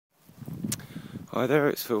Hi there,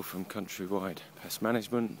 it's Phil from Countrywide Pest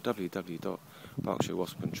Management,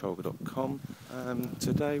 www.BerkshireWaspControl.com.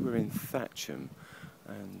 Today we're in Thatcham,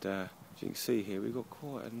 and as you can see here we've got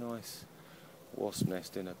quite a nice wasp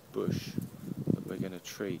nest in a bush that we're going to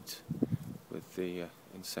treat with the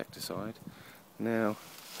insecticide. Now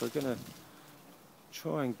we're going to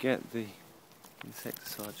try and get the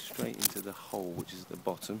insecticide straight into the hole which is at the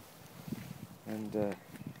bottom, and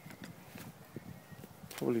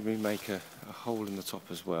probably make a hole in the top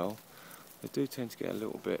as well. They do tend to get a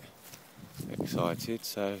little bit excited,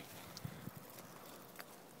 so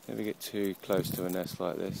never get too close to a nest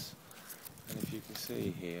like this. And if you can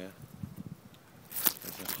see here,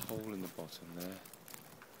 there's a hole in the bottom there,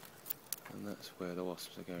 and that's where the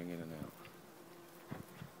wasps are going in and out.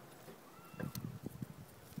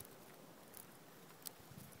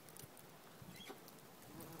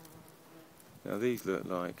 Now these look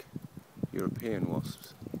like European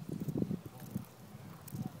wasps,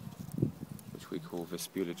 which we call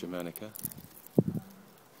Vespula germanica.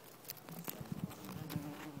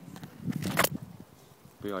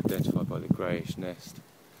 We identify by the greyish nest.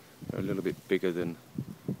 They're a little bit bigger than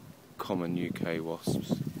common UK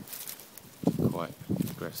wasps, quite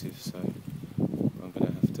aggressive, so I'm going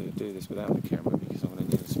to have to do this without the camera because I'm going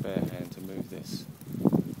to need a spare hand to move this.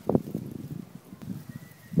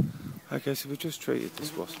 Okay, so we've just treated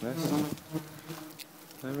this wasp nest.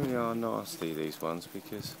 They really are nasty, these ones,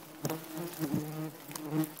 because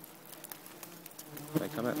they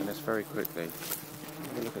come out the nest very quickly.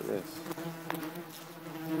 Have a look at this.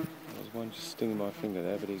 There's one just stinging my finger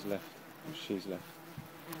there, but he's left, or she's left.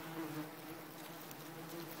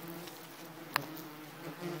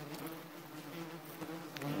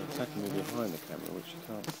 They're attacking me behind the camera, which you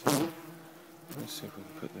can't see. Let's see if we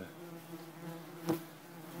can put the...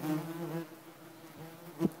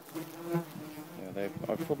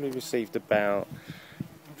 I've probably received about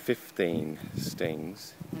 15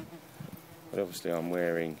 stings, but obviously I'm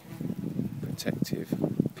wearing protective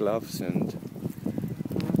gloves and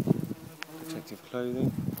protective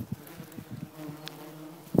clothing.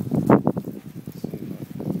 Let's see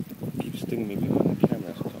if I keep stinging me behind the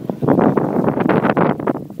camera.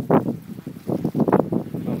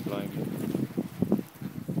 Can't blame me.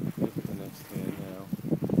 Look at the nest here now.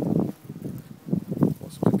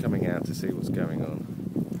 Wasps are coming out to see what's going on.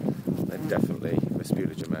 They're definitely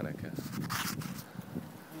Vespula germanica.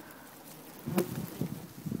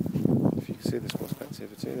 If you can see this wasp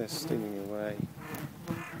activity, they're stinging away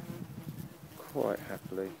quite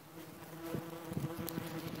happily.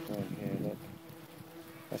 Down here, look.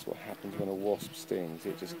 That's what happens when a wasp stings.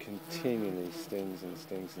 It just continually stings and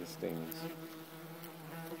stings and stings.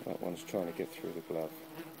 That one's trying to get through the glove.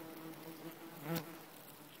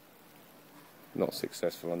 Not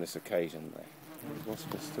successful on this occasion though. The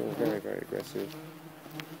wasp is still very, very aggressive.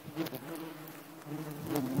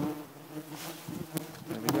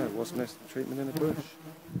 There we go, wasp nest treatment in a bush.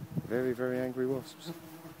 Very, very angry wasps.